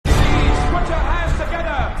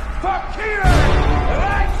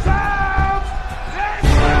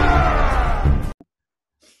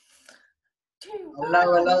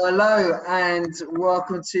Hello, hello, hello, and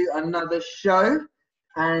welcome to another show.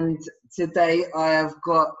 And today I have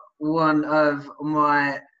got one of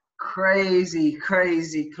my crazy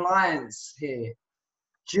clients here.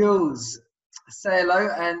 Jules, say hello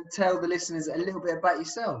and tell the listeners a little bit about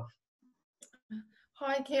yourself.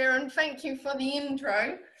 Hi, Kieran. Thank you for the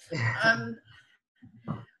intro. A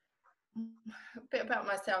bit about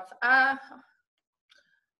myself.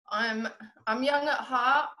 I'm young at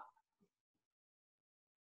heart.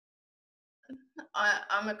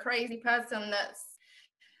 I'm a crazy person that's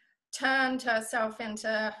turned herself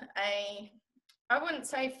into I wouldn't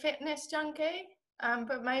say fitness junkie,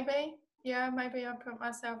 but maybe I put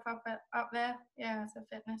myself up there, as a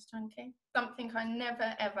fitness junkie. Something I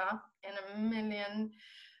never ever in a million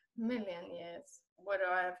years would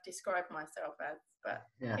I have described myself as, but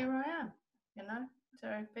here I am,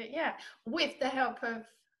 So, but yeah, with the help of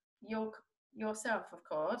yourself, of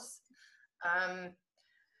course.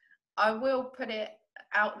 I will put it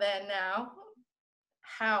out there now.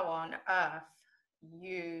 How on earth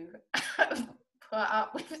you put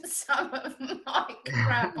up with some of my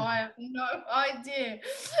crap? I have no idea.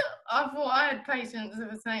 I thought I had patience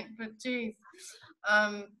of a saint, but geez.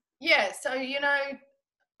 So I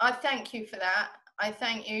thank you for that. I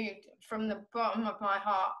thank you from the bottom of my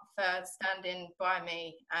heart for standing by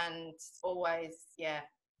me and always,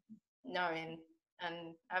 knowing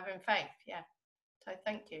and having faith. So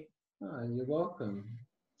thank you. Oh, you're welcome.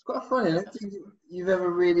 It's quite funny. I don't think you've ever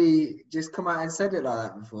really just come out and said it like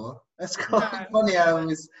that before. That's quite funny.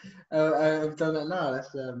 I've done it now.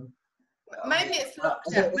 That's maybe it's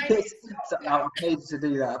locked up. I paid to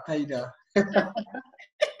do that. I paid her.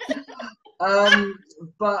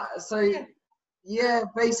 But so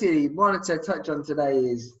basically, wanted to touch on today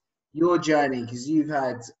is your journey, because you've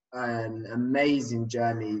had an amazing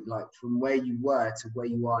journey, like from where you were to where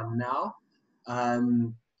you are now.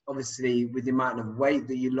 Obviously, with the amount of weight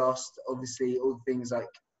that you lost, obviously all things like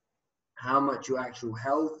how much your actual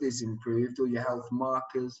health is improved, all your health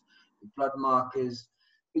markers, your blood markers.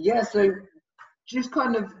 But so just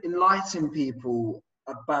kind of enlighten people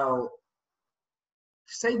about,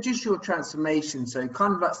 say, just your transformation. So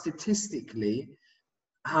kind of like statistically,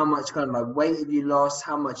 how much kind of like weight have you lost,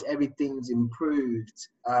 how much everything's improved,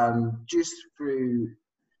 just through,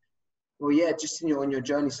 just on your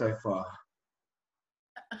journey so far.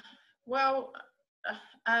 Well,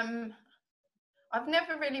 I've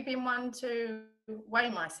never really been one to weigh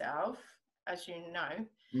myself, as you know,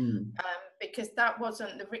 because that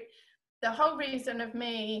wasn't the whole reason of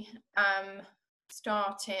me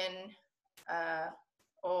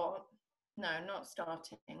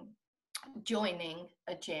joining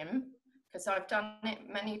a gym, because I've done it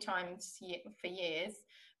many times for years,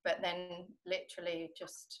 but then literally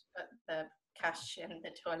just put the cash in the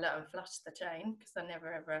toilet and flushed the chain, because I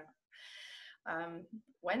never ever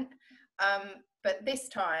went. But this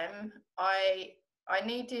time I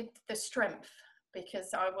needed the strength,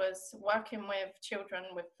 because I was working with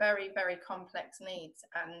children with very, very complex needs,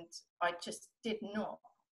 and I just did not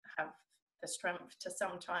have the strength to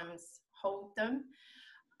sometimes hold them.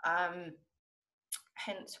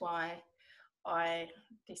 Hence why I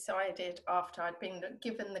decided, after I'd been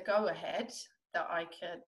given the go-ahead, that I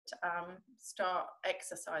could start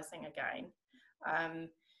exercising again.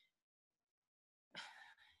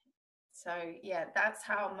 So that's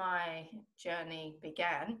how my journey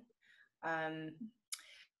began.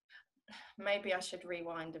 Maybe I should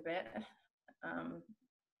rewind a bit.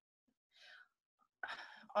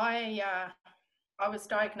 I was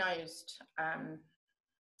diagnosed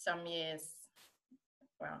some years,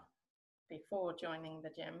 before joining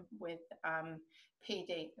the gym, with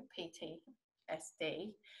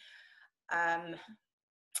PTSD, and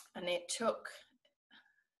it took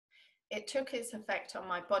its effect on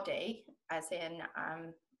my body, as in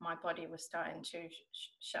my body was starting to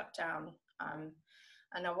shut down,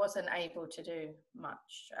 and I wasn't able to do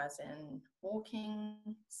much, as in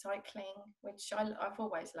walking, cycling, which I've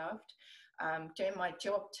always loved, doing my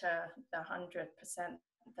job to the 100%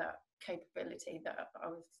 that capability that I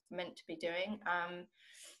was meant to be doing.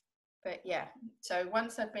 So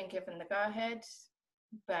once I'd been given the go-ahead,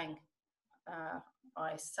 bang,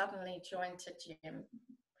 I suddenly joined a gym.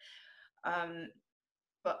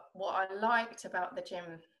 But what I liked about the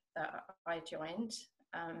gym that I joined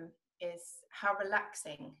is how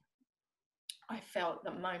relaxing I felt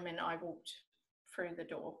the moment I walked through the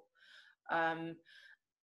door.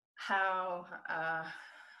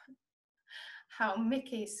 How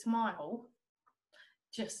Mickey's smile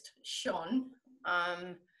just shone,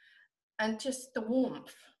 and just the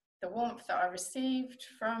warmth that I received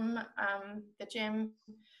from the gym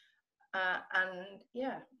And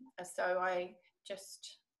yeah, so I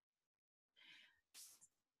just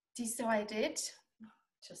decided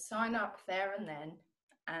to sign up there and then.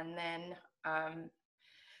 And then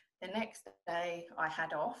the next day I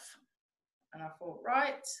had off, and I thought,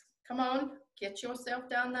 right, come on, get yourself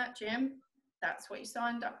down that gym. That's what you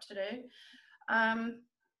signed up to do.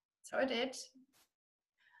 So I did.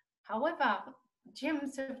 However,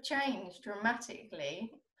 gyms have changed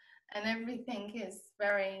dramatically, and everything is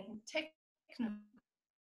very technical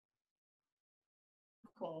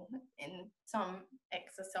in some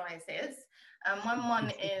exercises. And when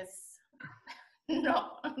one is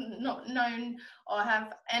not known or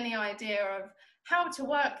have any idea of how to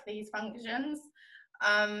work these functions,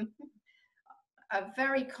 a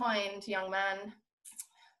very kind young man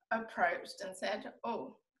approached and said,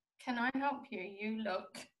 "Oh, can I help you? You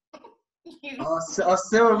look I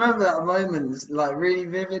still remember that moment, like really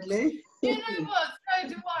vividly. You know what? So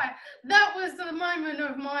do I. That was the moment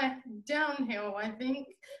of my downhill, I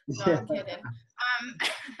think. No, Yeah. I'm kidding.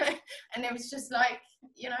 And it was just like,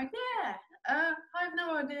 yeah, I have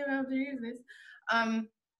no idea how to use this. And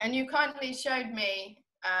you kindly showed me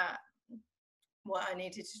what I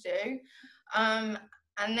needed to do.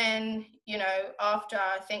 And then, after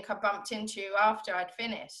I think I bumped into you after I'd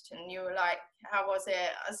finished, and you were like, how was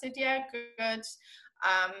it? I said, yeah, good.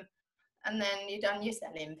 And then you done your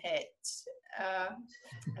selling pitch.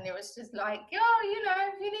 And it was just like,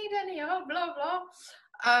 if you need any help, blah, blah.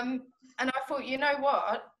 And I thought, you know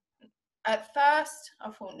what? At first,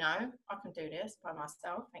 I thought, no, I can do this by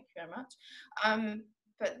myself. Thank you very much.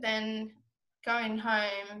 But then going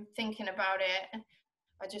home, thinking about it,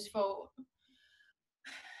 I just thought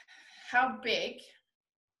how big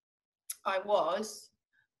I was.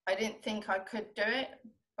 I didn't think I could do it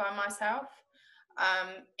by myself.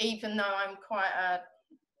 Even though I'm quite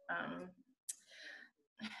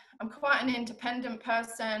an independent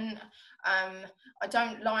person. I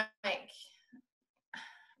don't like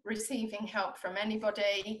receiving help from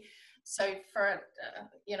anybody. So for a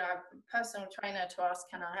personal trainer to ask,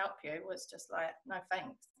 "Can I help you?" was just like, no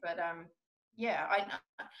thanks. But yeah,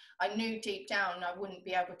 I knew deep down I wouldn't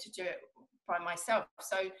be able to do it by myself.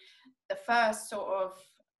 So the first sort of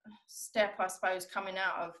step, I suppose, coming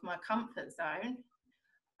out of my comfort zone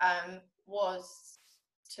was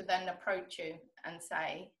to then approach you and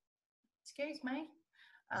say, "Excuse me,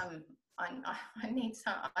 I need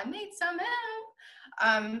some help." Actually,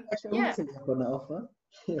 I Yeah. want to take on that offer.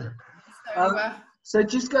 Yeah. So, So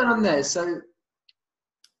just going on there. So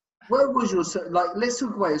where was your, like, let's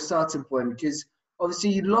talk about your starting point, because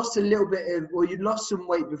obviously you lost a little bit of, or you lost some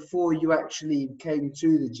weight before you actually came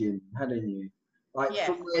to the gym, hadn't you? Like yeah.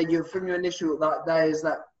 from your initial, like there is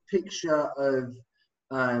that picture of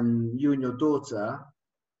you and your daughter,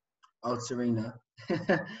 Serena.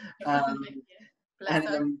 Bless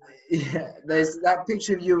her. Yeah, there's that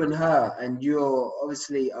picture of you and her, and you're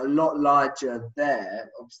obviously a lot larger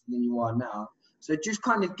there, obviously, than you are now. So just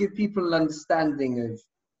kind of give people an understanding of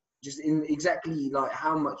just in exactly like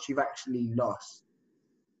how much you've actually lost.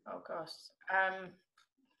 Oh gosh.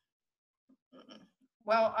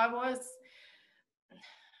 Well, I was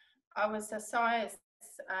a size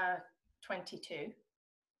 22.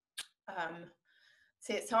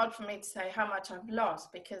 See, it's hard for me to say how much I've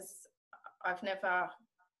lost because I've never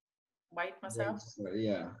weighed myself.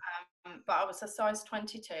 Yeah. But I was a size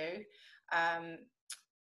 22, and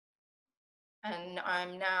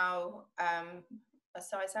I'm now a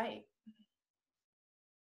size 8.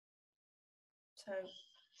 So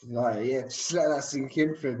Right, yeah, just let that sink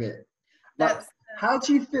in for a bit. Like, that's how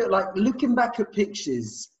do you feel, like, looking back at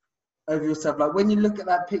pictures of yourself, like when you look at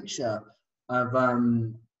that picture of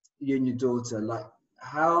you and your daughter, like,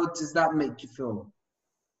 how does that make you feel?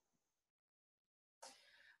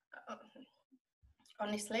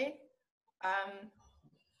 honestly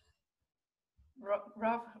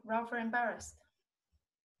rather embarrassed.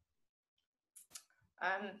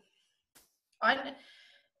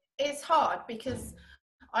 It's hard because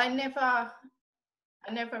I never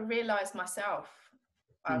realized myself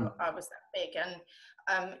I was that big, and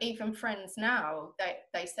even friends now,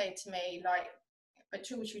 they say to me like, "But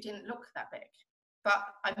Jules, you didn't look that big," but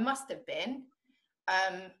I must have been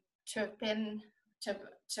to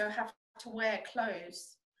have to wear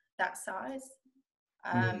clothes that size.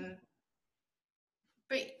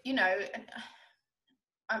 But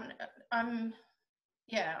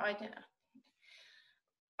yeah,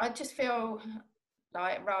 I just feel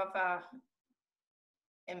like rather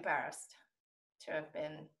embarrassed to have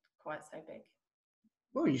been quite so big.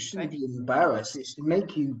 Well, you shouldn't be embarrassed. It should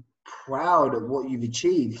make you proud of what you've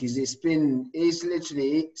achieved, because it's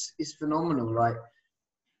phenomenal. Like,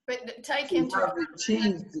 But take So you into have account,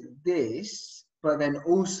 achieved this, but then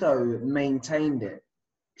also maintained it.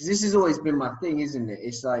 Because this has always been my thing, isn't it?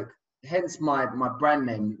 It's like, hence my brand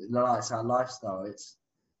name, the Lights Out Lifestyle. It's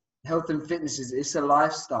health and fitness it's a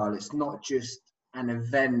lifestyle. It's not just an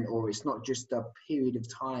event, or it's not just a period of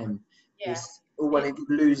time. yeah, It's all well and good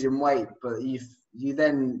losing weight, but if you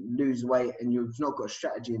then lose weight and you've not got a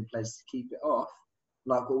strategy in place to keep it off,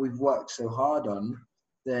 like what we've worked so hard on,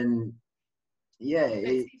 then yeah,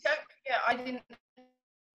 yeah, I didn't.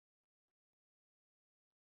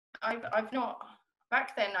 I've not,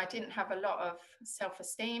 back then I didn't have a lot of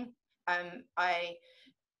self-esteem. I,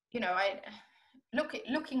 you know, I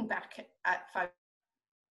looking back at photos,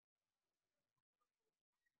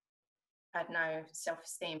 I had no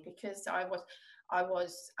self-esteem because I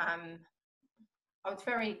was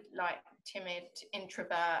very like timid,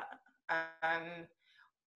 introvert. Um,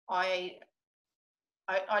 I,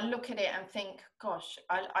 I look at it and think, gosh,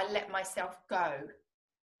 I let myself go.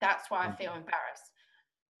 That's why I feel embarrassed,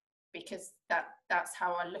 because that's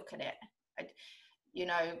how I look at it. You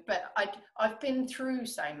know, but I've been through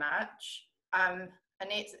so much, and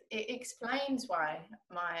it explains why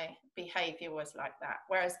my behavior was like that.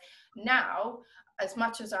 Whereas now, as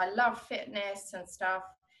much as I love fitness and stuff,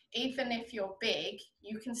 even if you're big,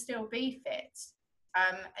 you can still be fit,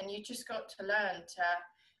 and you just got to learn to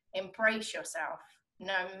embrace yourself,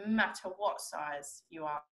 no matter what size you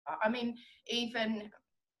are. I mean, even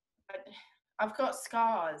I've got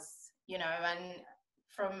scars, you know, and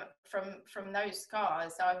from those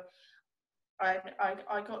scars,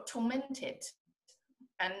 I got tormented,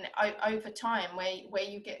 and over time, where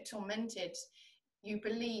you get tormented, you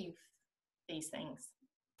believe these things.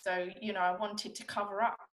 So you know, I wanted to cover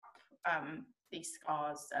up these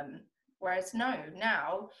scars, whereas no,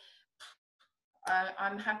 now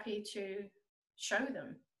I'm happy to show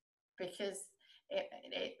them, because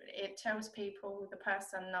it tells people the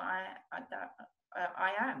person that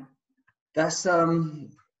I am. that's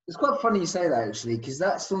it's quite funny you say that, actually, because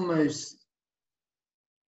that's almost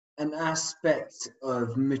an aspect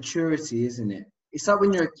of maturity, isn't it? It's like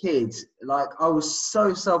when you're a kid. Like, I was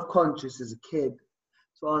so self-conscious as a kid,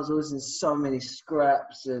 so I was always in so many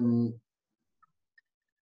scraps, and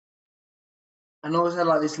I always had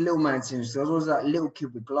like this little man syndrome. So I was always like a little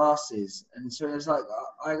kid with glasses, and so it was like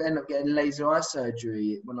I ended up getting laser eye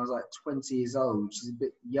surgery when I was like 20 years old, which is a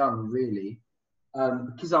bit young, really.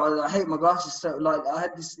 Because I hate my glasses, so like I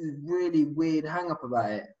had this really weird hang up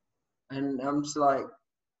about it, and I'm just like,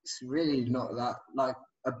 it's really not that like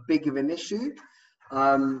a big of an issue.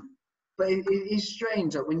 But it is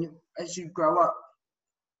strange that when you, as you grow up,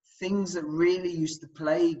 things that really used to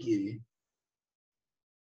plague you,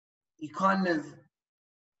 you kind of,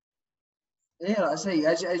 yeah, like I say,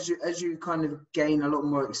 as you kind of gain a lot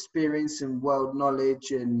more experience and world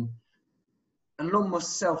knowledge, and a lot more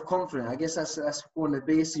self-confident. I guess that's one of the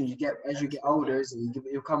biggest things you get as you get older, isn't it?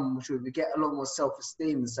 You become mature. You get a lot more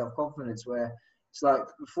self-esteem and self-confidence. Where it's like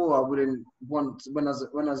before, I wouldn't want, when I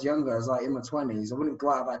was younger, I was like in my 20s, I wouldn't go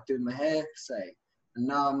out about doing my hair, say. And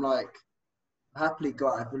now I'm like, happily go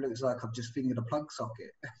out if it looks like I've just fingered a plug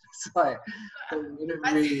socket. It's like, you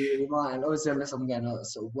don't really mind. Obviously, unless I'm getting a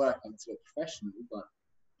sort of work into it professionally, but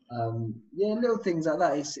yeah, little things like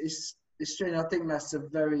that. It's strange. I think that's a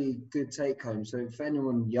very good take home. So for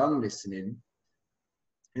anyone young listening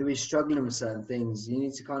who is struggling with certain things, you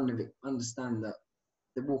need to kind of understand that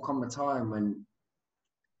there will come a time when you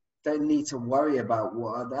don't need to worry about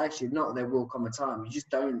what other, actually not, there will come a time, you just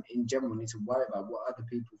don't in general need to worry about what other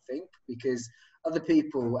people think, because other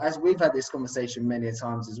people, as we've had this conversation many a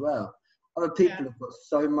times as well, other people have got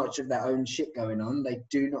so much of their own shit going on, they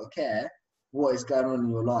do not care what is going on in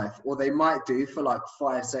your life, or they might do for like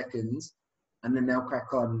 5 seconds, and then they'll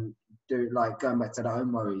crack on, do like going back to their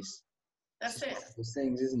own worries. That's It's just it. one of those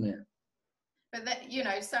things, isn't it? But that, you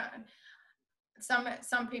know,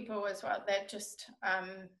 some people as well, they're just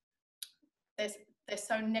they're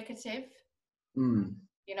so negative. Mm.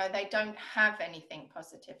 You know, they don't have anything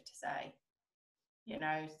positive to say. You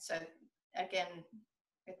know, so again,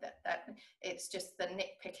 that it's just the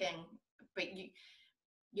nitpicking. But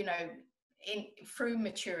you know, through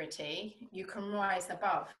maturity, you can rise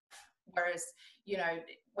above. Whereas, you know,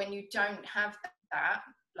 when you don't have that,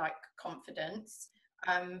 like confidence,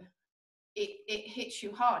 it hits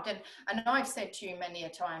you hard. And I've said to you many a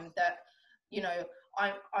time that, you know,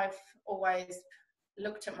 I've always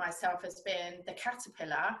looked at myself as being the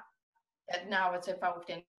caterpillar that now has evolved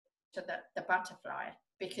into the butterfly,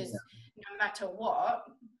 because no matter what,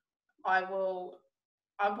 I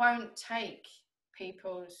won't take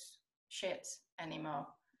people's shit anymore.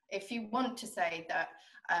 if you want to say that,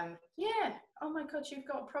 yeah, oh my God, you've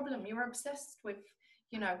got a problem. You're obsessed with,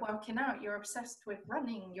 you know, working out. You're obsessed with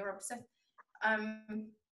running. You're obsessed.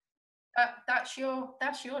 That's your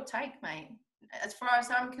take, mate. As far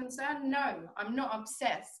as I'm concerned, no, I'm not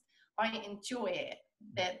obsessed. I enjoy it.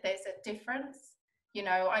 There's a difference. You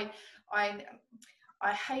know, I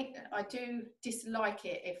hate, I do dislike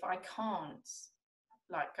it if I can't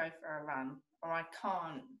like go for a run, or I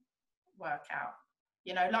can't work out.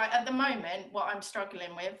 You know, like at the moment, what I'm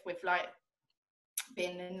struggling with like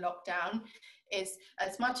being in lockdown is,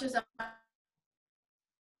 as much as I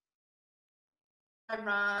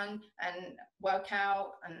run and work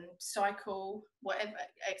out and cycle, whatever,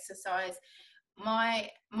 exercise, my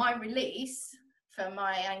release for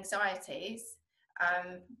my anxieties,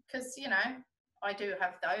 because you know I do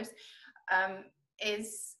have those,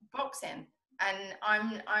 is boxing, and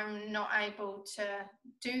I'm not able to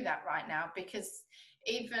do that right now, because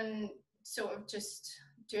even sort of just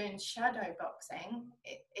doing shadow boxing,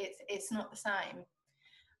 it's not the same.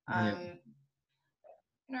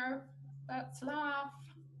 You know, that's life.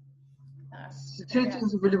 So two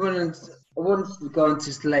things I really wanted to go into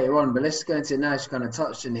this later on, but let's go into it now. Just kind of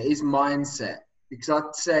touched on it. Is mindset, because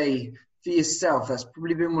I'd say for yourself, that's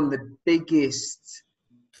probably been one of the biggest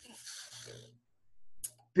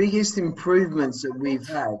improvements that we've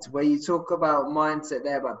had. Where you talk about mindset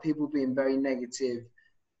there, about people being very negative,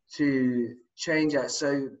 to change that.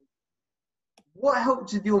 So, what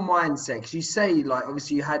helped with your mindset? Because you say, like,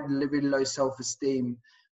 obviously you had really low self-esteem.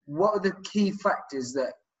 What are the key factors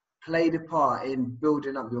that played a part in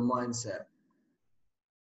building up your mindset?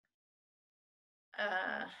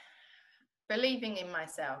 Believing in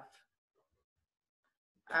myself.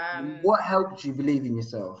 What helped you believe in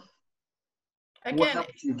yourself? Again, what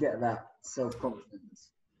helped you get that self-confidence?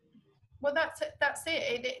 Well, that's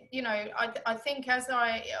it. You know, I think as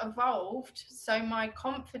I evolved, so my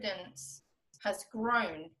confidence has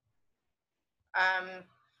grown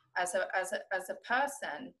as a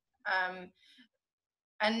person,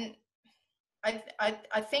 and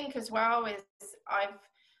I think as well is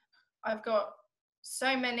I've got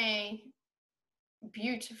so many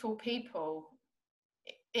beautiful people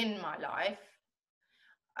in my life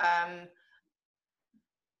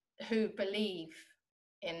who believe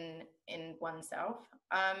in oneself,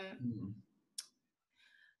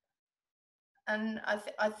 and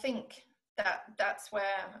I think that's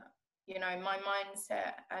where, you know, my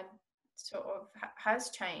mindset sort of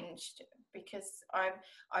has changed, because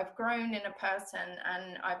I've grown in a person,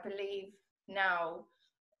 and I believe now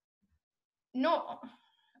not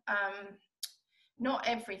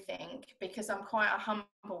everything, because I'm quite a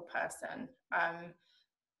humble person,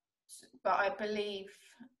 but I believe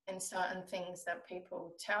in certain things that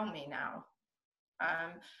people tell me now,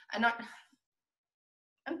 and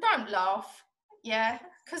don't laugh, yeah,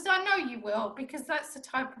 because I know you will, because that's the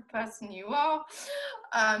type of person you are,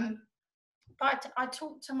 but I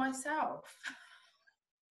talk to myself.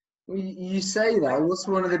 Well, you say that. What's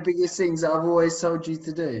one of the biggest things that I've always told you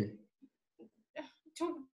to do?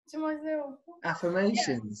 Talk to myself.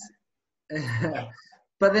 Affirmations. Yeah.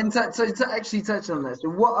 But then to actually touch on that, so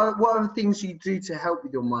what are the things you do to help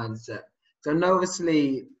with your mindset? So I know,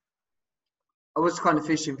 obviously, I was kind of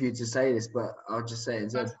fishing for you to say this, but I'll just say it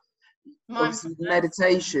instead. Obviously,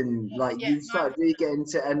 meditation, like you started really getting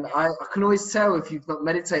into, and I can always tell if you've not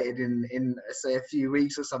meditated in say a few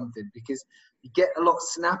weeks or something, because you get a lot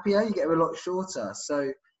snappier, you get a lot shorter.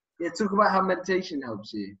 So yeah, talk about how meditation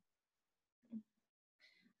helps you.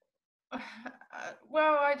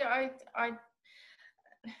 Well,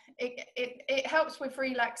 it helps with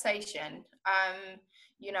relaxation.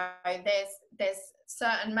 You know, there's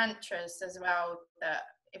certain mantras as well, that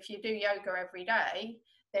if you do yoga every day,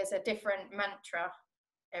 there's a different mantra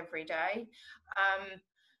every day,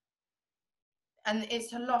 and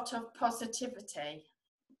it's a lot of positivity,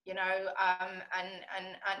 you know, and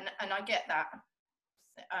I get that.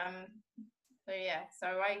 So yeah,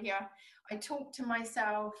 so I talk to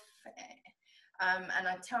myself, and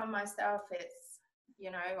I tell myself, it's,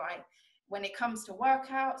 you know, when it comes to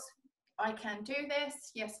workouts, I can do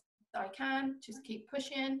this. Yes, I can. Just keep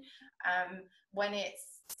pushing. When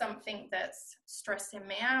it's something that's stressing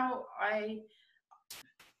me out, I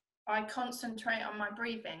concentrate on my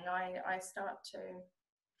breathing. I start to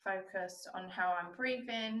focus on how I'm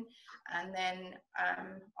breathing, and then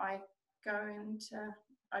I go into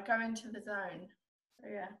the zone. So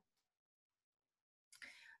yeah,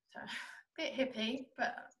 so a bit hippie,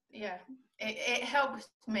 but yeah, it helps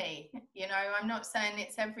me. You know, I'm not saying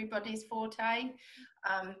it's everybody's forte,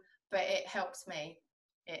 but it helps me.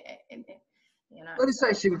 you know. But it's So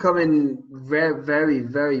actually becoming very, very,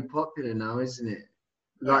 very popular now, isn't it?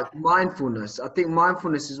 yeah, Like mindfulness. I think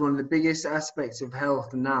mindfulness is one of the biggest aspects of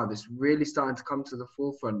health now that's really starting to come to the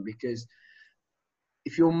forefront, because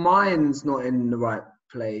if your mind's not in the right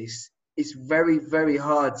place, it's very, very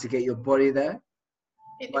hard to get your body there.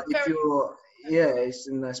 Like it's if very. you're, yeah,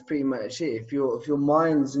 and that's pretty much it. If your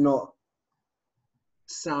mind's not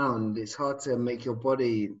sound, it's hard to make your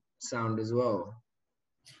body sound as well.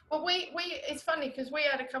 Well, it's funny because we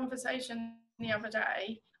had a conversation the other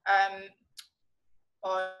day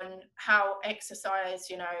on how exercise,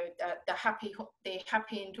 you know, the happy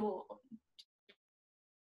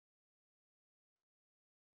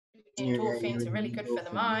Yeah, endorphins are really good for the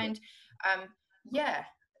endorphins. mind. Yeah,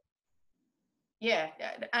 yeah,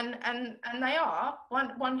 and they are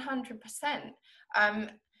 100%.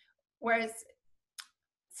 Whereas,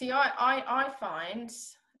 see, I find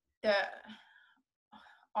that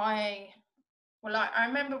I I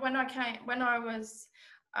remember when I was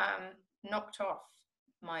knocked off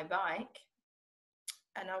my bike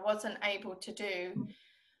and I wasn't able to do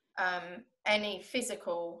any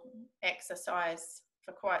physical exercise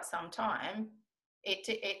for quite some time.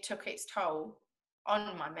 It took its toll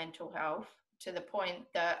on my mental health to the point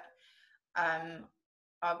that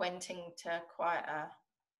I went into quite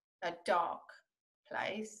a dark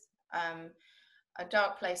place, a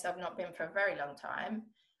dark place I've not been for a very long time.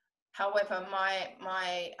 However,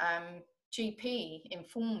 my GP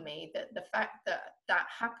informed me that the fact that that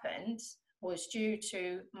happened was due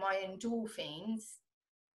to my endorphins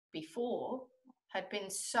before had been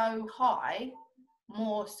so high,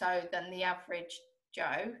 more so than the average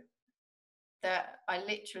Joe, that I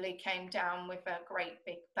literally came down with a great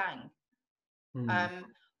big bang. Mm. Um,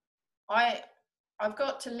 I I've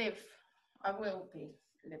got to live. I will be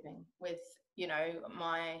living with, you know,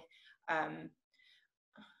 um,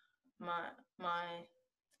 my my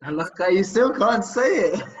I like how you still can't say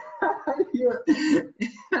it. you're,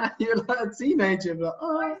 you're like a teenager, but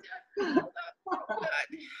oh. I'll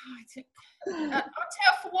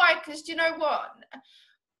tell for why, because you know what?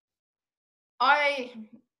 I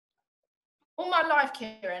all my life,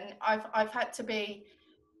 Kieran, I've had to be,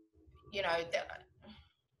 you know,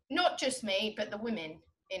 not just me, but the women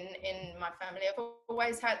in my family. I've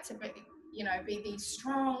always had to be, you know, be these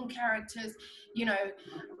strong characters. You know,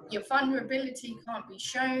 your vulnerability can't be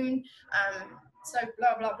shown. So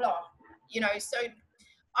blah blah blah. You know, so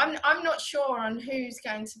I'm not sure on who's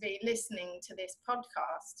going to be listening to this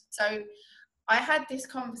podcast. So I had this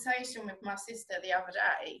conversation with my sister the other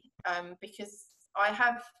day because I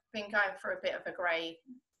have been going through a bit of a grey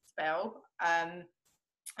spell. And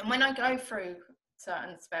when I go through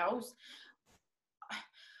certain spells,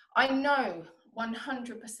 I know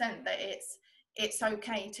 100% that it's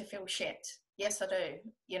okay to feel shit. Yes, I do.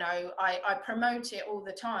 You know, I promote it all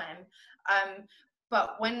the time.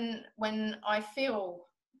 But when I feel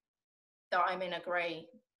that I'm in a grey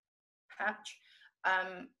patch,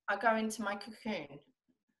 I go into my cocoon.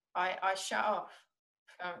 I shut off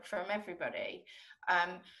from everybody.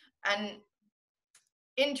 And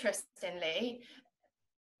interestingly,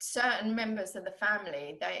 certain members of the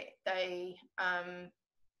family,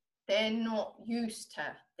 they're not used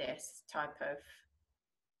to this type of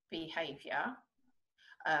behavior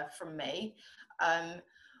from me.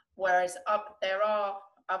 Whereas there are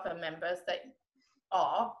other members that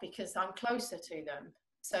are, because I'm closer to them.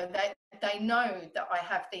 So they know that I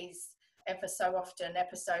have these ever so often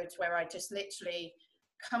episodes where I just literally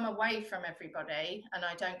come away from everybody and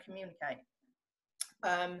I don't communicate.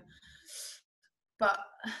 But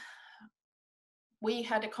we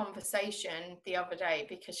had a conversation the other day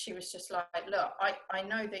because she was just like, look, I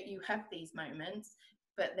know that you have these moments,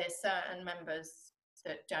 but there's certain members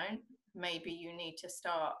that don't. Maybe you need to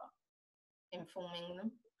start informing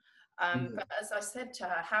them. But as I said to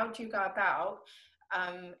her, how do you go about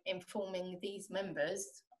informing these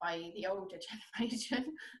members, i.e. the older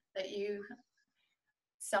generation, that you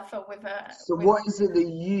suffer with So what is it that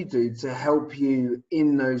you do to help you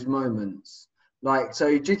in those moments? Like,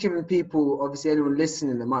 so just giving people, obviously anyone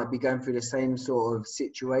listening that might be going through the same sort of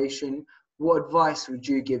situation, what advice would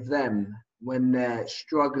you give them when they're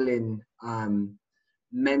struggling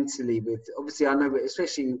mentally with, obviously I know,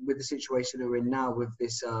 especially with the situation we're in now with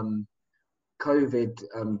this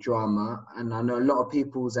COVID drama, and I know a lot of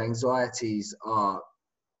people's anxieties are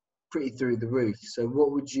pretty through the roof. So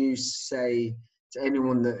what would you say to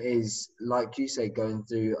anyone that is, like you say, going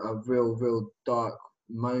through a real dark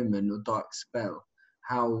moment or dark spell?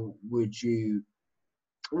 How would you,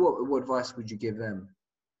 what advice would you give them?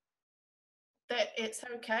 that it's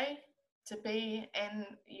okay to be in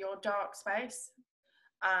your dark space.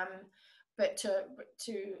 but to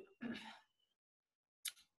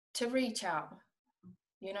reach out,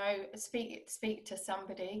 you know, speak to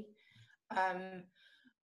somebody.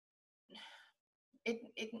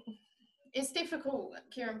 It's difficult,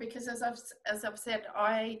 Kieran, because as I've said,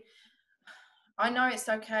 I know it's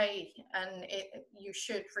okay and you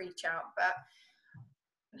should reach out, but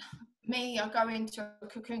me, I go into a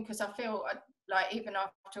cocoon because I feel like even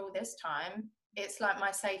after all this time, it's like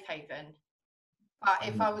my safe haven. But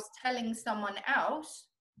if I was telling someone else,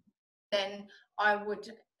 then I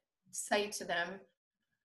would say to them,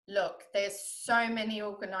 look, there's so many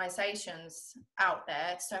organizations out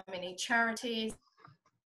there, so many charities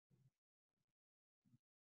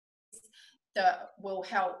that will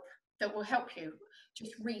help you.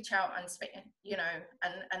 Just reach out and speak, you know,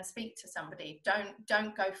 and speak to somebody.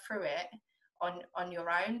 Don't go through it on your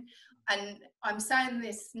own. And I'm saying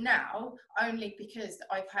this now only because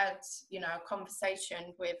I've had, you know, a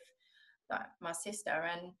conversation with my sister,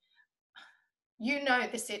 and you know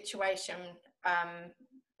the situation that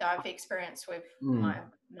I've experienced with my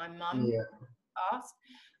mum past.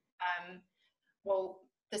 Well,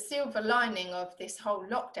 the silver lining of this whole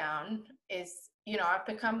lockdown is, you know, I've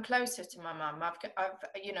become closer to my mum. I've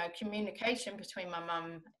you know, communication between my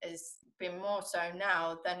mum has been more so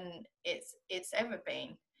now than it's ever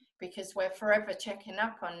been, because we're forever checking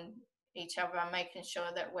up on each other and making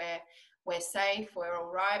sure that we're safe, we're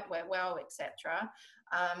all right, we're well, etc.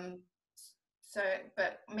 So,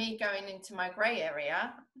 but me going into my grey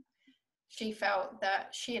area, she felt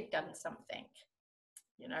that she had done something,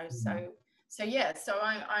 you know. So yeah, so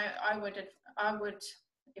I would,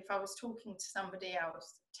 if I was talking to somebody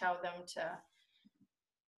else, tell them to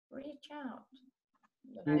reach out,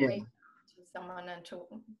 you know, reach out to someone and talk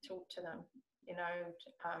to them, you know.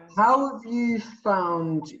 How have you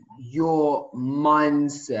found your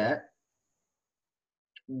mindset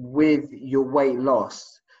with your weight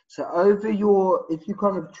loss? So if you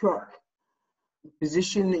kind of track the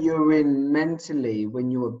position that you're in mentally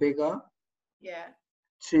when you were bigger, yeah,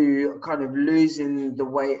 to kind of losing the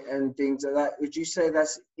weight and things like that, would you say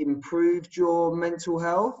that's improved your mental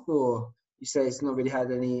health, or you say it's not really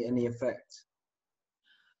had any effect?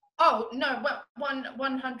 oh no,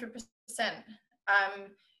 100%.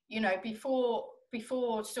 You know, before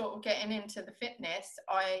sort of getting into the fitness,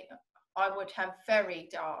 I would have very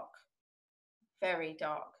dark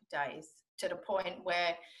days, to the point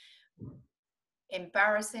where,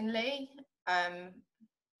 embarrassingly,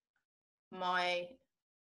 my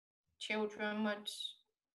children would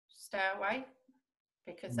stay away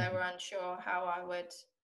because they were unsure how I would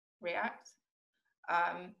react.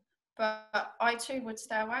 But I too would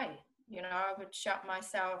stay away. You know, I would shut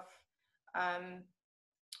myself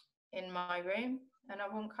in my room and I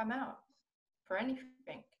wouldn't come out for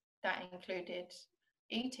anything. That included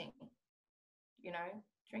eating, you know,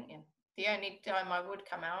 drinking. The only time I would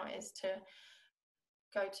come out is to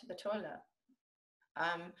go to the toilet.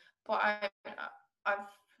 But I've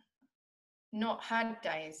not had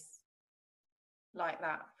days like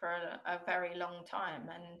that for a very long time.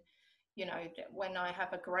 And, you know, when I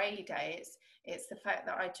have a grey day, it's the fact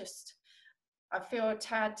that I feel a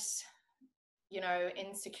tad, you know,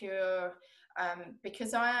 insecure,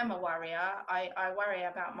 because I am a worrier. I worry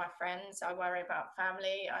about my friends, I worry about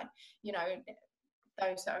family, you know,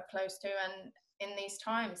 those that are close to. And in these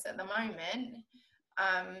times at the moment,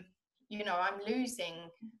 you know, I'm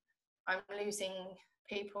losing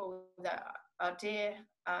people that are dear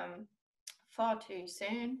far too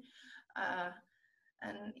soon.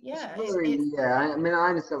 And yeah, I mean, I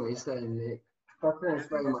understand what you're saying. I think it's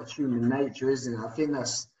very much human nature, isn't it? I think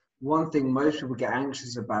that's one thing most people get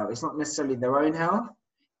anxious about. It's not necessarily their own health,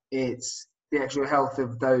 it's the actual health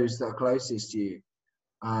of those that are closest to you.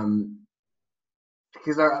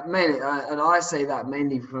 Because and I say that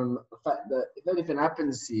mainly from the fact that if anything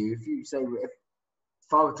happens to you, if you say, if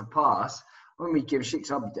I were to pass, I wouldn't really give a shit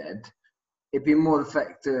 'cause I'm dead. It'd be more the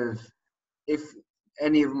fact of, if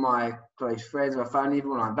any of my close friends or family,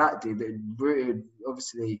 everyone like that did, it would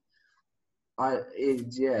obviously, I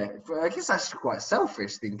guess that's quite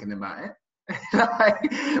selfish thinking about it.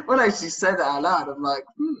 Like, when I actually said that out loud, I'm like,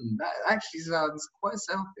 that actually sounds quite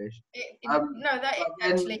selfish. No, that is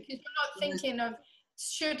actually, because you're not thinking of,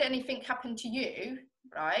 should anything happen to you,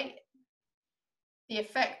 right? The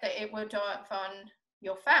effect that it would have on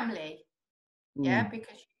your family, yeah,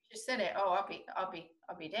 because you just said it. Oh, I'll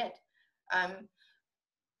be dead, and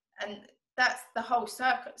that's the whole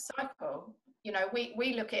cycle. You know,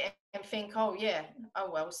 we look at it and think, oh yeah, oh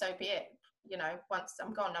well, so be it. You know, once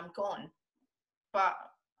I'm gone, I'm gone. But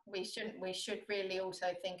we should really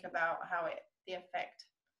also think about how it affects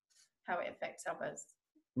others.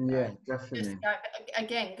 Yeah, Just definitely.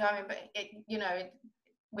 going, but you know,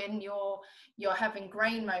 when you're having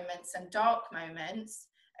grey moments and dark moments,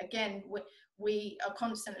 again, we are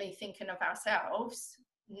constantly thinking of ourselves,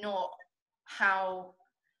 not how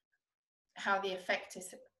the effect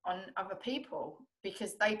is on other people,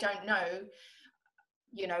 because they don't know,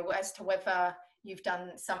 you know, as to whether you've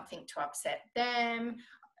done something to upset them.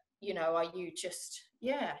 You know, are you just,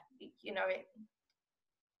 yeah, you know,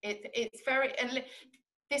 it's very, and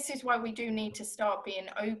this is why we do need to start being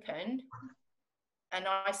open. And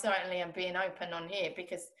I certainly am being open on here,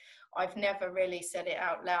 because I've never really said it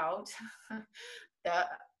out loud that,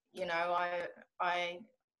 you know, I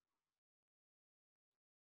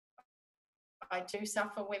do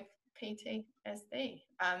suffer with PTSD,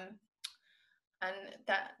 and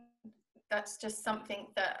that's just something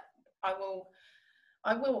that I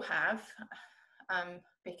will have,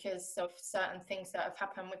 because of certain things that have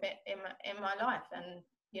happened with it in my life. And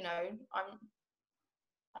you know,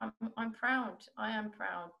 I'm proud. I am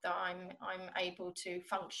proud that I'm able to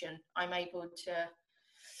function. I'm able to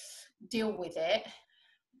deal with it,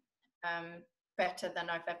 better than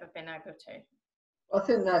I've ever been able to. I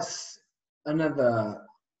think that's another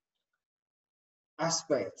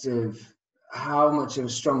aspect of how much of a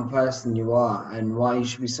strong person you are and why you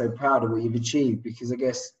should be so proud of what you've achieved. Because I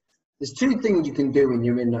guess there's two things you can do when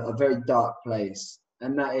you're in a very dark place,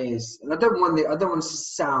 and that is, and I don't want to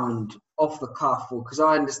sound off the cuff, or because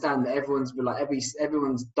I understand that everyone's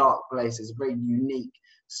everyone's dark place is a very unique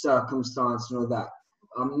circumstance and all that.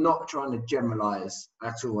 I'm not trying to generalize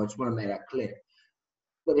at all. I just want to make that clear.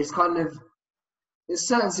 But it's kind of, there's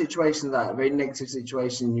certain situations, that a very negative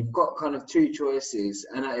situation, you've got kind of two choices,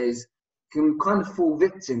 and that is, you can kind of fall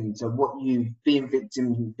victim to what you've been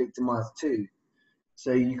victimized to.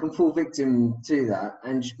 So you can fall victim to that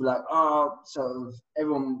and just be like, oh, sort of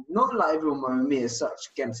everyone, not like everyone with me as such,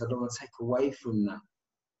 again, so I don't want to take away from that.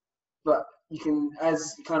 But you can,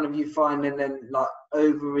 as kind of you find, and then like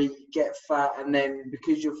overeat, get fat, and then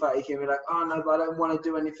because you're fat, you can be like, oh no, but I don't want to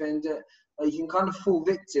do anything. You can kind of fall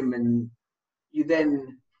victim, and you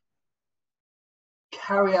then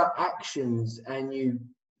carry out actions and you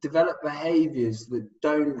develop behaviors that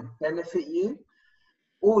don't benefit you,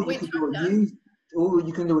 or you Which can do I've what done.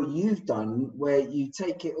 you've done, where you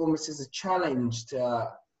take it almost as a challenge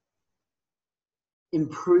to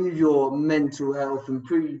improve your mental health,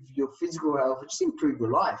 improve your physical health, or just improve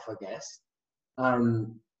your life, I guess.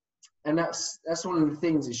 And that's one of the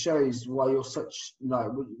things that shows why you're such, like,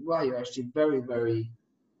 why you're actually a very, very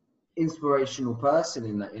inspirational person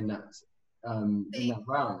in that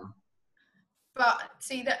realm. But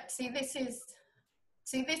this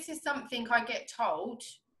is something I get told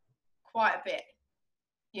quite a bit.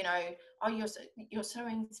 You know, oh, you're so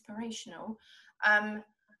inspirational.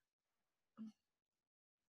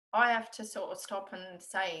 I have to sort of stop and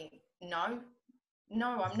say, no,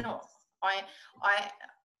 I'm not.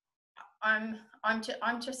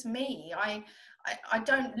 I'm just me. I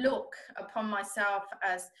don't look upon myself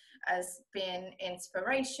as being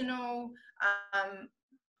inspirational.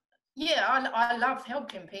 Yeah, I love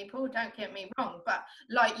helping people, don't get me wrong, but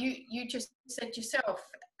like you just said yourself,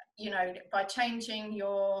 you know, by changing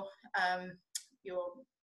your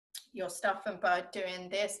stuff, and by doing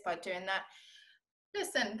this, by doing that.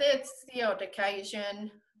 Listen, there's the odd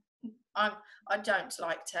occasion. I don't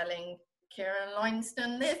like telling Kieran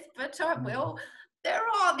Lynston this, but I will. There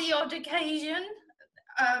are the odd occasion,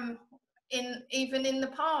 even in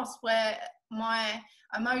the past, where my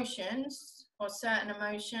emotions, or certain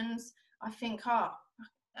emotions, I think,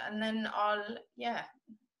 and then I'll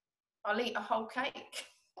eat a whole cake.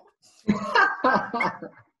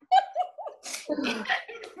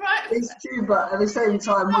 Right. It's true, but at the same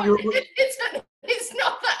time,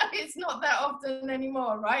 It's not that often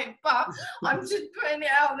anymore, right? But I'm just putting it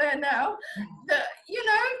out there now that, you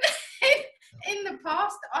know, in the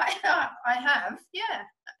past I have,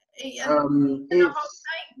 eaten a whole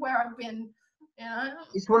cake where I've been, you know.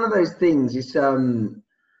 It's one of those things. It's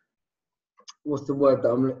what's the word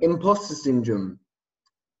that imposter syndrome.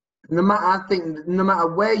 No matter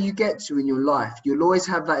where you get to in your life, you'll always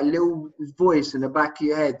have that little voice in the back of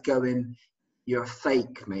your head going, you're a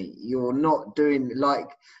fake, mate. You're not doing,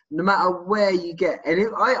 like, no matter where you get.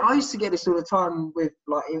 And I used to get this all the time with,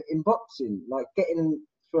 like, in boxing, like getting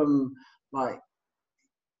from, like,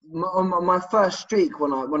 on my first streak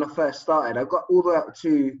when I first started, I got all the way up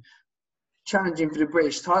to challenging for the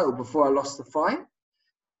British title before I lost the fight.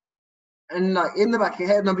 And like in the back of your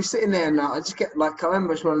head, and I'll be sitting there, and I just get like, I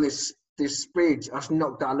remember just running this bridge. I just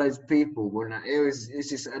knocked out loads of people. It's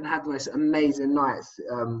just, and had the most amazing nights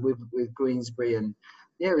with Greensbury, and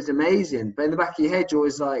Yeah, it was amazing. But in the back of your head, you're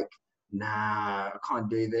always like, nah, I can't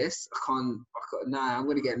do this. Nah, I'm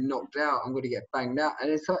going to get knocked out. I'm going to get banged out.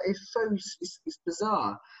 And it's like, it's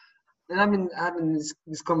bizarre. And having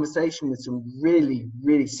this conversation with some really,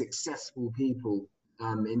 really successful people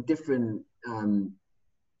in different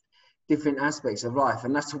aspects of life.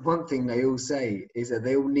 And that's the one thing they all say, is that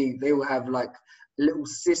they all have like little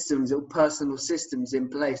personal systems in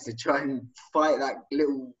place to try and fight that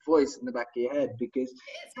little voice in the back of your head, because it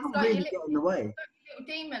It's can like really get in the way. little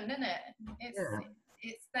demon, isn't it? Yeah.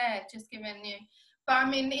 It's there, just giving you. But I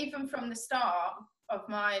mean, even from the start of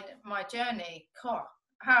my journey, God,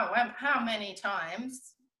 how many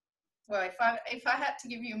times? Well, if I had to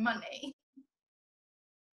give you money,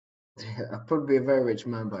 Yeah, I'd probably be a very rich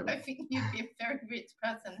man by I now. think you'd be a very rich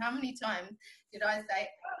person. How many times did I say,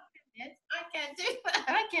 "Oh, yes, I can't do that.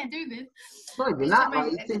 I can't do this." Not even It's that, like, you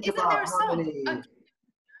amazing. think Isn't there about a song?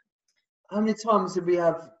 how many times did we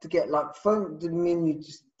have to get like phone, didn't mean you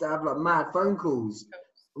just have like mad phone calls.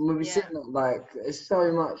 And we'll be Yeah. sitting there like, there's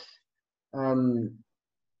so much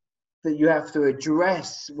that you have to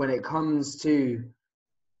address when it comes to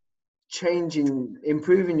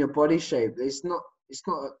improving your body shape. It's not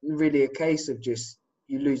really a case of just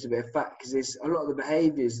you lose a bit of fat, because it's a lot of the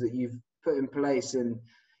behaviors that you've put in place and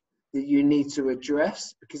that you need to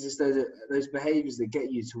address, because it's those behaviors that get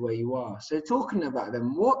you to where you are. So talking about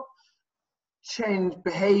them, what changed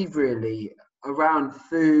behaviorally around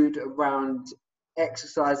food, around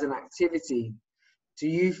exercise and activity, do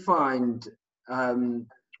you find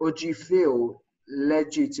or do you feel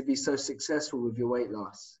led you to be so successful with your weight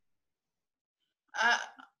loss?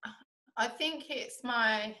 I think it's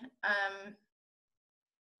my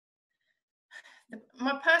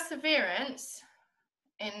perseverance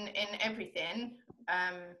in everything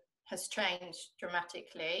has changed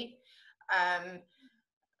dramatically.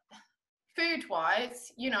 Food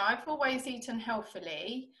wise, you know, I've always eaten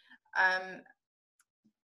healthily,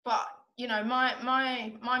 but you know,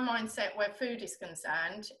 my mindset where food is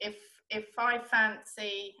concerned, if I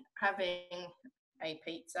fancy having a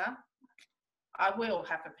pizza, I will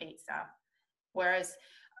have a pizza. Whereas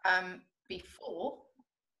before,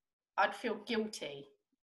 I'd feel guilty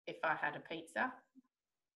if I had a pizza.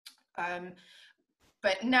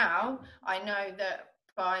 But now I know that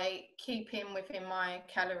by keeping within my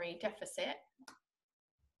calorie deficit,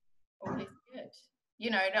 all is good. You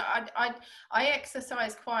know, I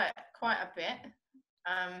exercise quite a bit.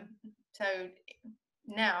 So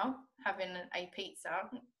now having a pizza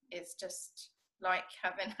is just like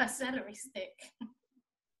having a celery stick.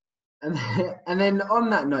 And then on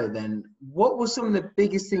that note, then, what were some of the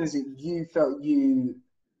biggest things that you felt you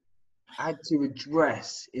had to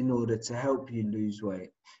address in order to help you lose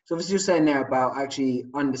weight? So obviously you're saying there about actually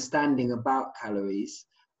understanding about calories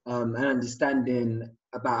and understanding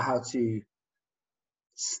about how to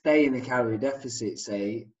stay in a calorie deficit,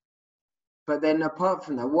 say. But then apart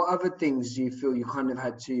from that, what other things do you feel you kind of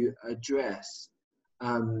had to address?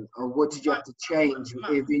 Or what did you have to change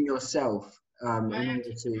within yourself in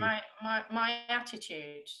order to... My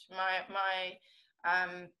attitude,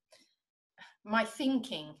 my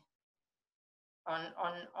thinking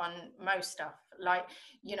on most stuff. Like,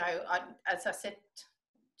 you know, as I said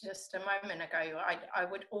just a moment ago, I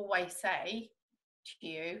would always say to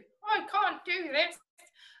you, I can't do this.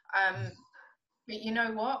 But you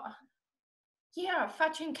know what? Yeah,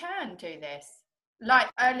 Fajin can do this. Like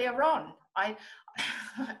earlier on, I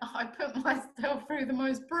put myself through the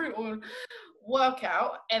most brutal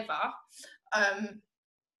workout ever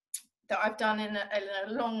that I've done in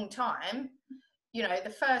a long time. You know, the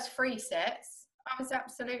first 3 sets, I was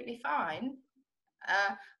absolutely fine.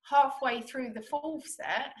 Halfway through the 4th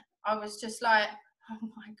set, I was just like, oh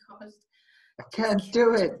my God. I can't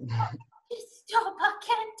do it. Just stop, I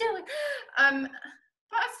can't do it.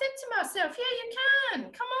 But I said to myself, yeah, you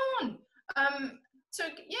can, come on.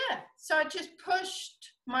 So I just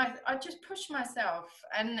pushed myself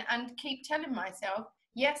and keep telling myself,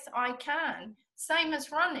 yes, I can. Same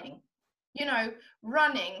as running. You know,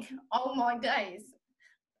 running, oh my days.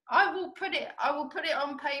 I will put it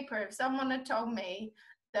on paper. If someone had told me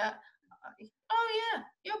that, oh yeah,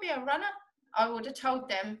 you'll be a runner, I would have told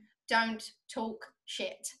them, don't talk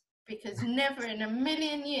shit, because never in a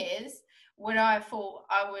million years would I have thought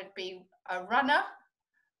I would be a runner,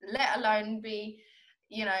 let alone be,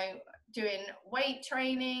 you know, doing weight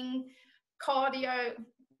training, cardio.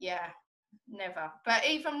 Yeah, never. But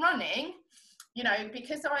even running, you know,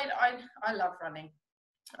 because I love running.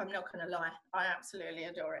 I'm not going to lie. I absolutely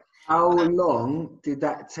adore it. How long did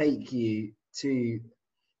that take you to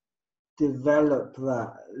develop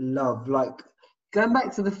that love? Like, going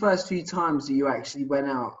back to the first few times that you actually went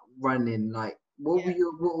out running, like what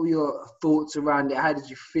were your thoughts around it? How did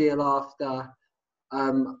you feel after?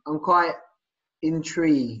 I'm quite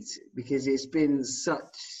intrigued because it's been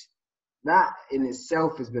that in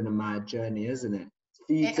itself has been a mad journey, isn't it?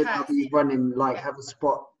 For you It to now has. be running, like have a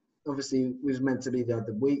spot. Obviously, it was meant to be the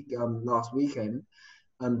other week, last weekend,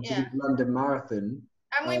 to do Yeah. London Marathon.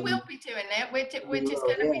 And we will be doing it. We're just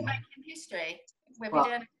going to be making history. We'll be But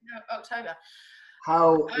doing it in October.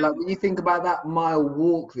 how, like, when you think about that mile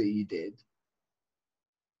walk that you did,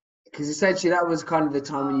 because essentially that was kind of the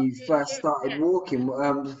time when you first started walking,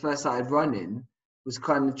 first started running, was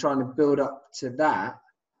kind of trying to build up to that.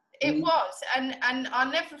 It was, and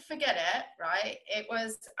I'll never forget it. Right, it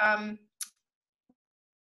was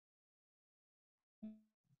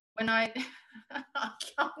when I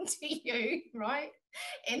come to you, right,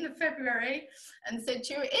 in February, and said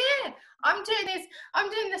to you, "Yeah, I'm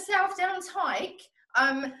doing the South Downs hike.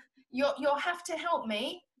 You'll have to help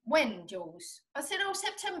me." When, Jules? I said, "Oh,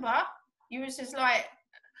 September." You was just like,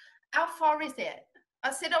 "How far is it?"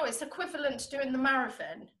 I said, "Oh, it's equivalent to doing the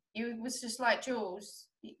marathon." You was just like, "Jules,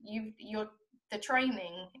 you're the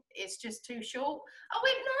training is just too short." I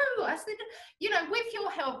went, "No." I said, "With your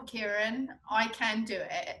help, Kieran, I can do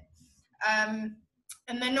it."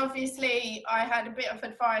 And then obviously I had a bit of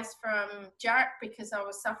advice from Jack because I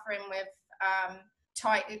was suffering with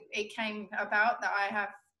tight. It came about that I have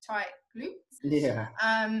tight glutes. Yeah.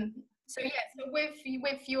 So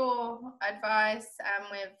with your advice and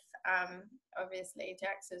with obviously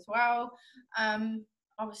Jack's as well,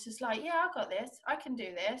 I was just like, yeah, I got this. I can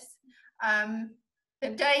do this. The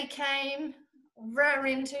day came,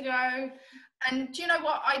 raring to go. And do you know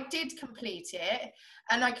what? I did complete it,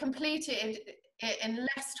 and I completed it in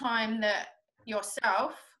less time than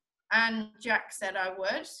yourself and Jack said I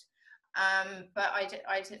would. But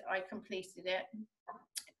I completed it.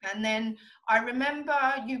 And then I remember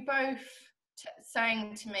you both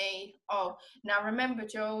saying to me, "Oh, now remember,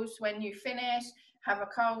 Jules, when you finish, have a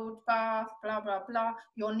cold bath, blah, blah, blah.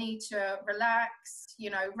 You'll need to relax,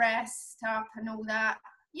 rest up and all that."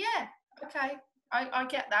 Yeah, okay, I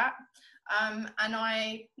get that. And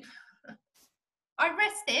I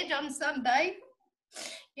rested on Sunday.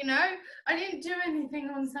 I didn't do anything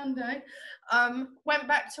on Sunday. Went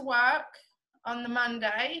back to work on the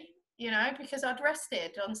Monday, because I'd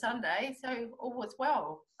rested on Sunday, so all was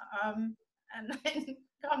well. And then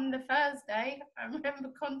come the Thursday, I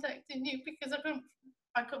remember contacting you because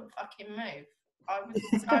I couldn't fucking move. I was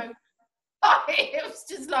so it was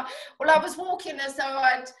just like, well, I was walking as though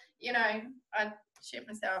I'd shit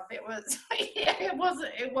myself. It was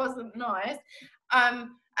it wasn't nice.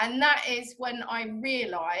 And that is when I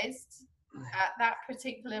realised at that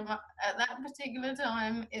particular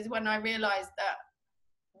time is when I realised that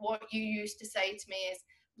what you used to say to me is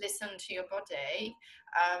listen to your body,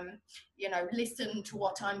 listen to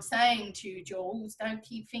what I'm saying to you, Jules. Don't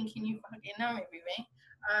keep thinking you fucking know everything.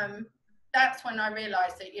 That's when I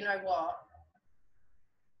realised that, you know what,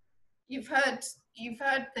 you've heard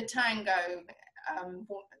the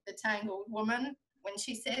tangled woman when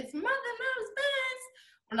she says mother knows best.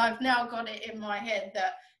 Well, I've now got it in my head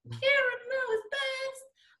that Kieran knows best.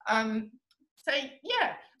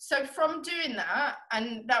 So from doing that,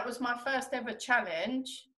 and that was my first ever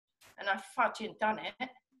challenge, and I fudging done it.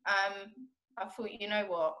 I thought, you know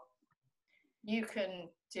what, you can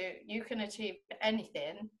achieve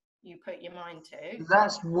anything you put your mind to.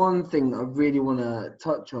 That's one thing I really want to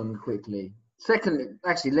touch on quickly. Secondly,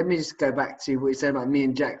 actually, let me just go back to what you said about me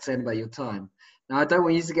and Jack saying about your time. Now, I don't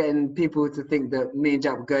want you to get people to think that me and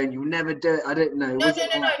Jack were going, you'll never do it. I don't know. No, not at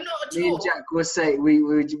all. Me and Jack were saying, we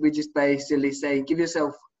just basically saying, give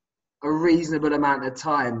yourself a reasonable amount of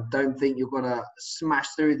time. Don't think you're going to smash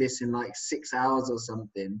through this in like 6 hours or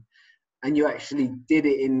something. And you actually did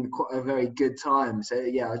it in quite a very good time. So,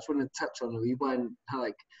 yeah, I just want to touch on it. We weren't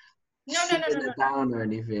like, no, down or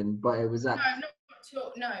anything, but it was that.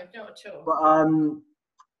 No, not at all. But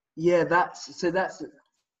yeah, that's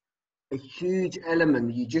a huge element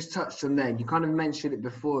that you just touched on there. You kind of mentioned it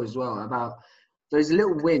before as well about those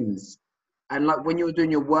little wins, and like when you're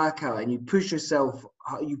doing your workout and you push yourself,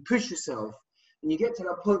 and you get to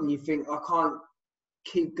that point and you think, I can't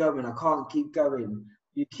keep going.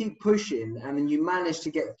 You keep pushing, and then you manage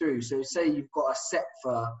to get through. So say you've got a set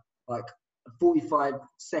for like a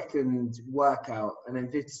 45-second workout and then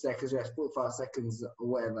 50 seconds rest, 45 seconds or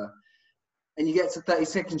whatever. And you get to 30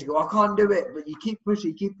 seconds, you go, I can't do it. But you keep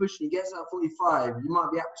pushing, you get to that 45. You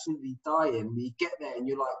might be absolutely dying. But you get there and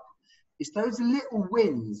you're like, it's those little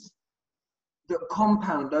wins that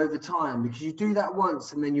compound over time, because you do that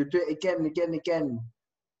once and then you do it again and again and again.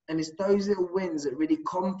 And it's those little wins that really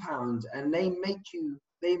compound, and they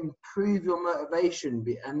improve your motivation,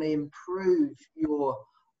 and they improve your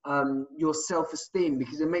self-esteem,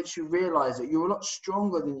 because it makes you realize that you're a lot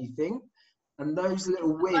stronger than you think. And those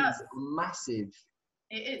little wins are massive.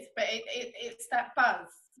 It is, but it's that buzz.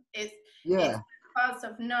 It's the buzz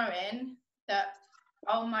of knowing that,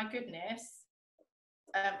 oh my goodness,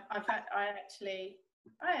 I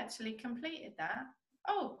actually completed that.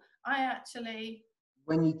 Oh,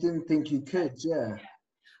 when you didn't think you could, yeah.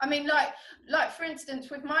 I mean, like for instance,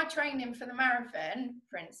 with my training for the marathon,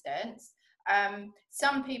 for instance,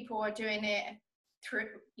 some people are doing it through,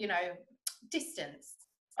 distance.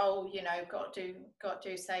 Oh, got to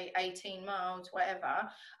do say 18 miles, whatever.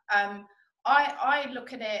 I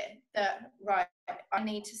look at it that, right, I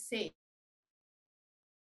need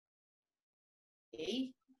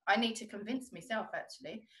to convince myself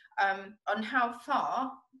actually on how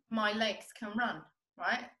far my legs can run,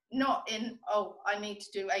 right? Not in, oh, I need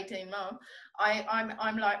to do 18 miles.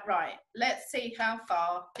 I'm like, right, let's see how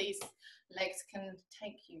far these legs can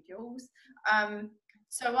take you, Jules.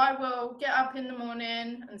 So I will get up in the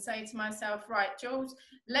morning and say to myself, right, Jules,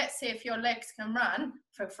 let's see if your legs can run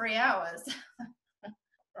for 3 hours,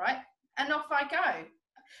 right? And off I go.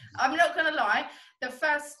 I'm not going to lie. The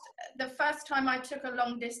first time I took a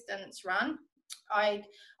long distance run, I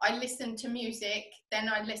listened to music, then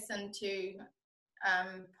I listened to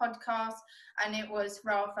podcasts, and it was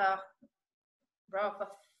rather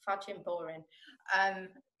fudging boring.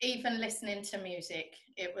 Even listening to music,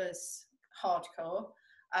 it was hardcore.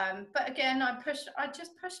 But again, I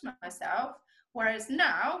just pushed myself. Whereas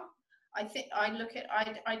now, I think I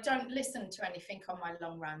don't listen to anything on my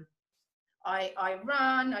long run. I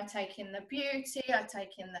run, I take in the beauty, I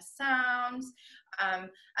take in the sounds,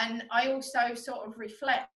 and I also sort of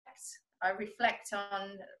reflect. I reflect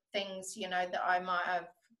on things, that I might have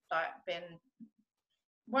been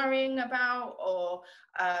worrying about, or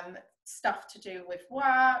stuff to do with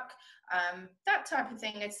work, that type of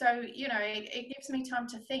thing. And so, it gives me time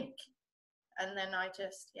to think, and then I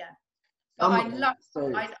just, But I love,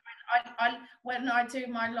 when I do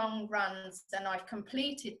my long runs and I've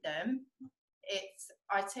completed them,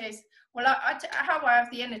 how I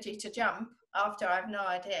have the energy to jump after, I have no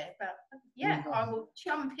idea. But I will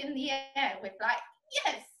jump in the air with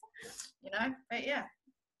yes, but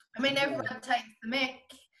I mean, everyone takes the mick,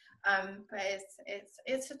 but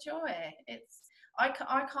it's a joy. I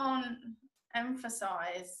can't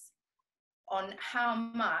emphasize on how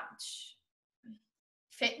much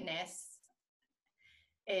fitness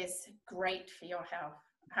is great for your health.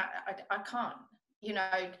 I can't,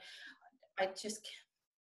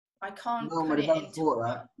 I can't. No one would have ever thought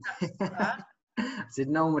that. I said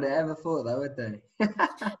no one would have ever thought that, would they?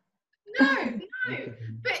 No.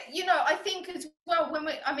 But I think as well,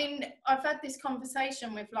 I've had this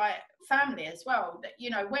conversation with family as well, that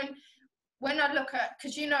when I look at,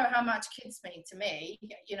 because how much kids mean to me,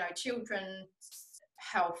 children's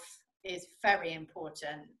health is very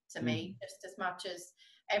important to me, just as much as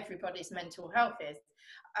everybody's mental health is.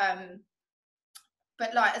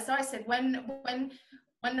 But as I said, when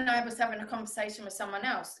I was having a conversation with someone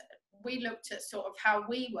else, we looked at sort of how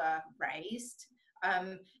we were raised,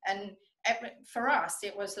 and for us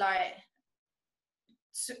it was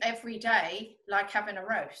every day, having a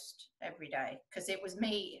roast every day, because it was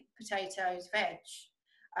meat, potatoes, veg,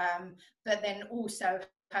 but then also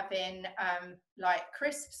having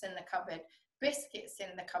crisps in the cupboard, biscuits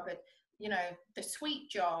in the cupboard, the sweet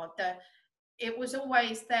jar, it was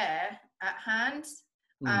always there at hand.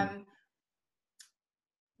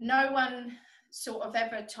 No one sort of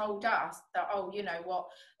ever told us that,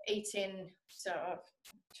 eating sort of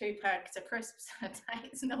 2 packs of crisps a day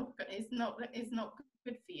is not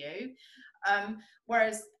good for you.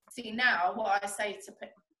 Whereas, see, now what I say to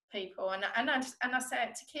people, and I say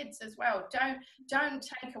it to kids as well, don't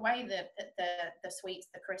take away the sweets,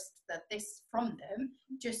 the crisps, this from them.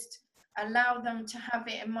 Just allow them to have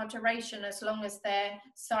it in moderation, as long as they're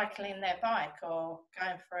cycling their bike or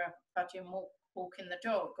going for a budget walking the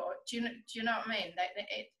dog, or do you know what I mean?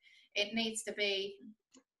 It needs to be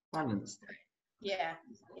balanced. Yeah.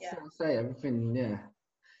 I say everything.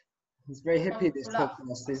 It's very hippie, this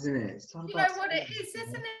podcast, isn't it? It's all about what it is,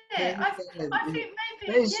 isn't it? I think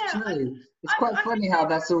maybe it's true. It's quite funny how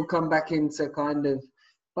that's all come back into kind of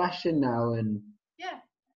fashion now, and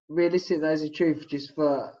realistic, those are truth. Just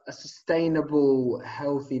for a sustainable,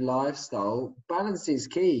 healthy lifestyle, balance is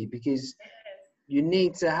key, because you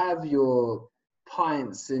need to have your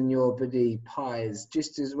pints and your pies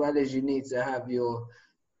just as well as you need to have your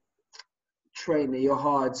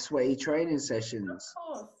hard, sweaty training sessions.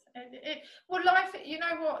 Well, life, you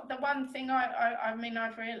know what, the one thing I mean,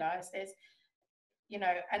 I've realised is, you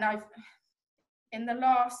know, and I've, in the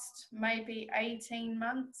last maybe 18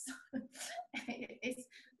 months, it's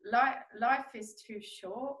life is too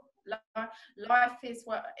short. Life is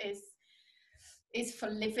what is for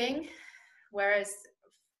living, whereas,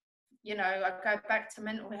 you know, I go back to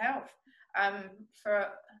mental health. For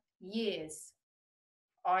years,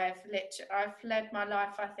 I've led my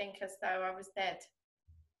life, I think, as though I was dead.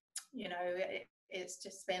 You know, it's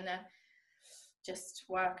just been just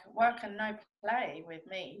work and no play with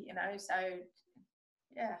me, you know. So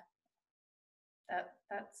yeah,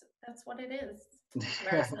 that's what it is.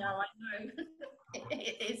 Whereas now I know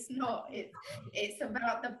it's not. It's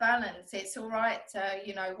about the balance. It's all right to,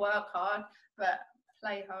 you know, work hard, but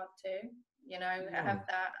play hard too. You know, have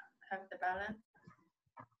the balance.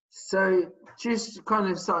 So just kind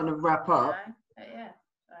of starting to wrap up. Yeah.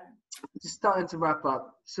 Just starting to wrap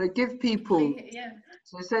up. So give people. Yeah.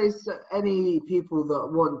 So say any people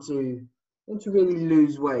that want to really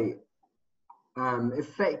lose weight,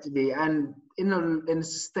 effectively and in a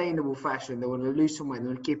sustainable fashion. They want to lose some weight. They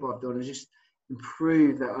want to keep up. They want to just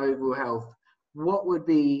improve their overall health. What would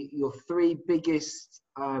be your 3 biggest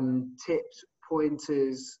tips,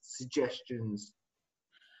 pointers, suggestions?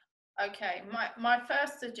 Okay, my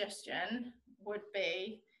first suggestion would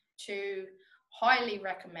be to highly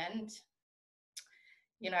recommend,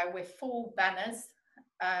 you know, with full banners,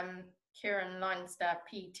 Kieran Leinster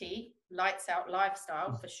PT, Lights Out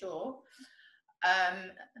Lifestyle for sure.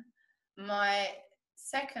 My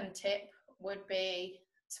second tip would be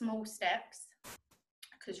small steps,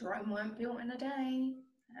 because Rome weren't built in a day,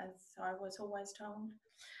 as I was always told.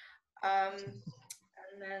 And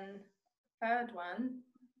then third one,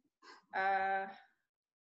 I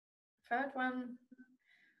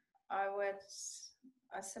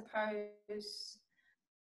suppose,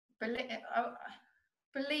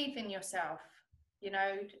 believe in yourself. You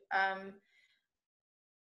know,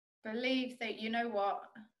 believe that, you know what,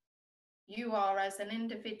 you are as an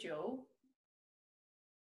individual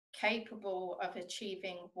capable of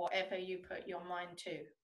achieving whatever you put your mind to.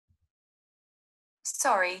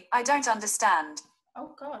 Sorry, I don't understand.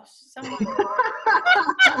 Oh gosh, someone.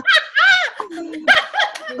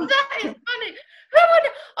 That is funny.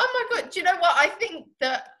 Oh my god! Do you know what? I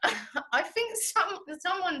think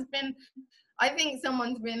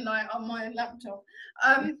someone's been like on my laptop.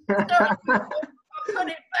 Sorry, I'll put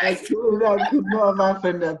it back. That could not have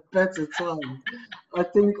happened at a better time. I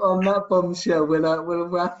think on that bombshell, we'll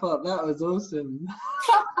wrap up. That was awesome.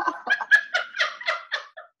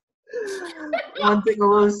 One thing I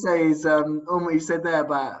will say is, on what you said there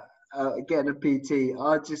about getting a PT,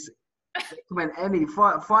 I just recommend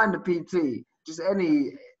find a PT, just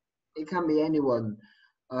any. It can be anyone.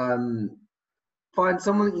 Find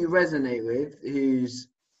someone that you resonate with, who's,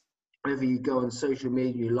 whether you go on social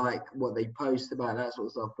media, you like what they post about, that sort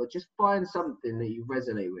of stuff, but just find something that you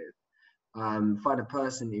resonate with. Find a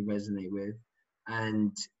person that you resonate with,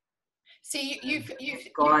 and see, you've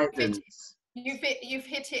guidance. You've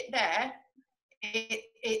hit it there.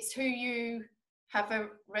 It's who you have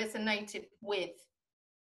resonated with.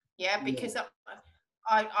 Yeah, because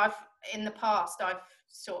I've in the past, I've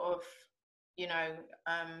sort of, you know,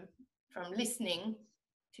 from listening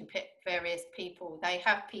to various people, they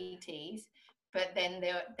have PTs, but then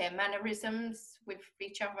their mannerisms with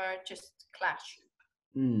each other just clash.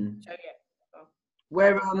 So yeah.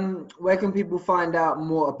 Where can people find out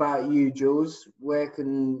more about you, Jules? Where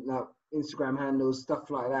can, like, Instagram handles, stuff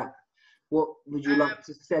like that? What would you like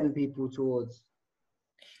to send people towards?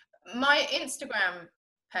 My Instagram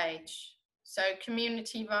page, so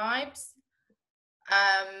Community Vibes.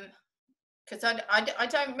 Because I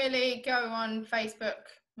don't really go on Facebook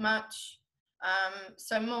much.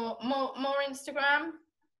 So more Instagram.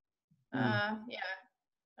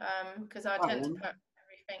 Because I tend to put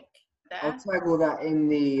everything there. I'll tag all that in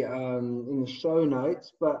the show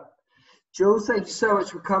notes. But Jules, thank you so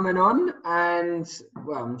much for coming on, and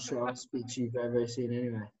well, I'm sure I'll speak to you very, very soon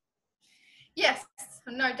anyway. Yes,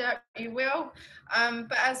 no doubt you will.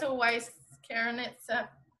 But as always, Kieran, it's a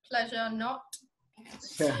pleasure not.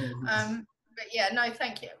 But yeah, no,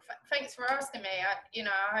 thank you. Thanks for asking me.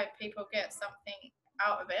 I hope people get something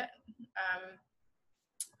out of it.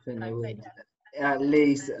 I think they will. At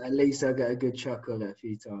least I get a good chuckle a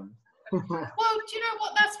few times. Well, do you know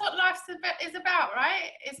what? That's what life is about,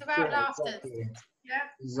 right? It's about laughter. Exactly. Yeah.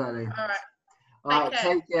 Exactly. All right.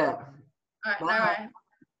 Take care. All right. No way.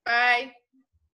 Bye.